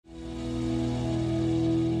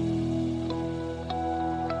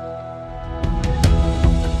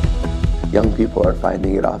Young people are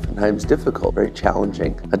finding it oftentimes difficult, very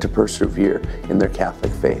challenging to persevere in their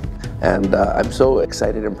Catholic faith. And I'm so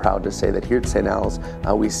excited and proud to say that here at St. Al's,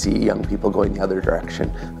 we see young people going the other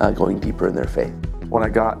direction, going deeper in their faith. When I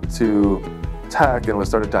got to Tech and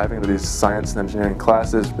started diving into these science and engineering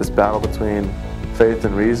classes, this battle between faith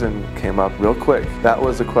and reason came up real quick. That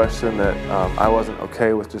was a question that I wasn't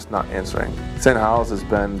okay with just not answering. St. Al's has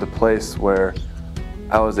been the place where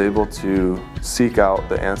I was able to seek out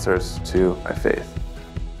the answers to my faith.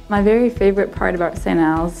 My very favorite part about St.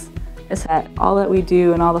 Al's is that all that we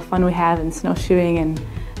do and all the fun we have in snowshoeing and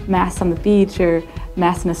Mass on the beach or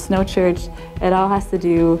Mass in a snow church, it all has to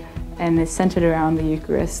do and is centered around the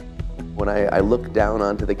Eucharist. When I look down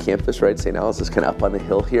onto the campus, right, St. Al's is kind of up on the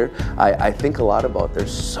hill here, I think a lot about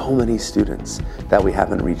there's so many students that we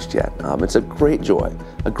haven't reached yet. It's a great joy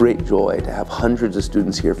to have hundreds of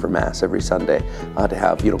students here for Mass every Sunday, to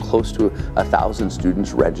have close to 1,000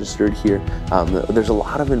 students registered here. There's a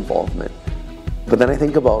lot of involvement. But then I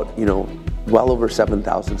think about, well over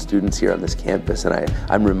 7,000 students here on this campus, and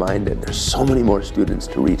I'm reminded there's so many more students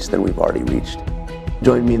to reach than we've already reached.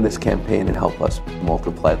 Join me in this campaign and help us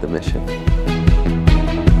multiply the mission.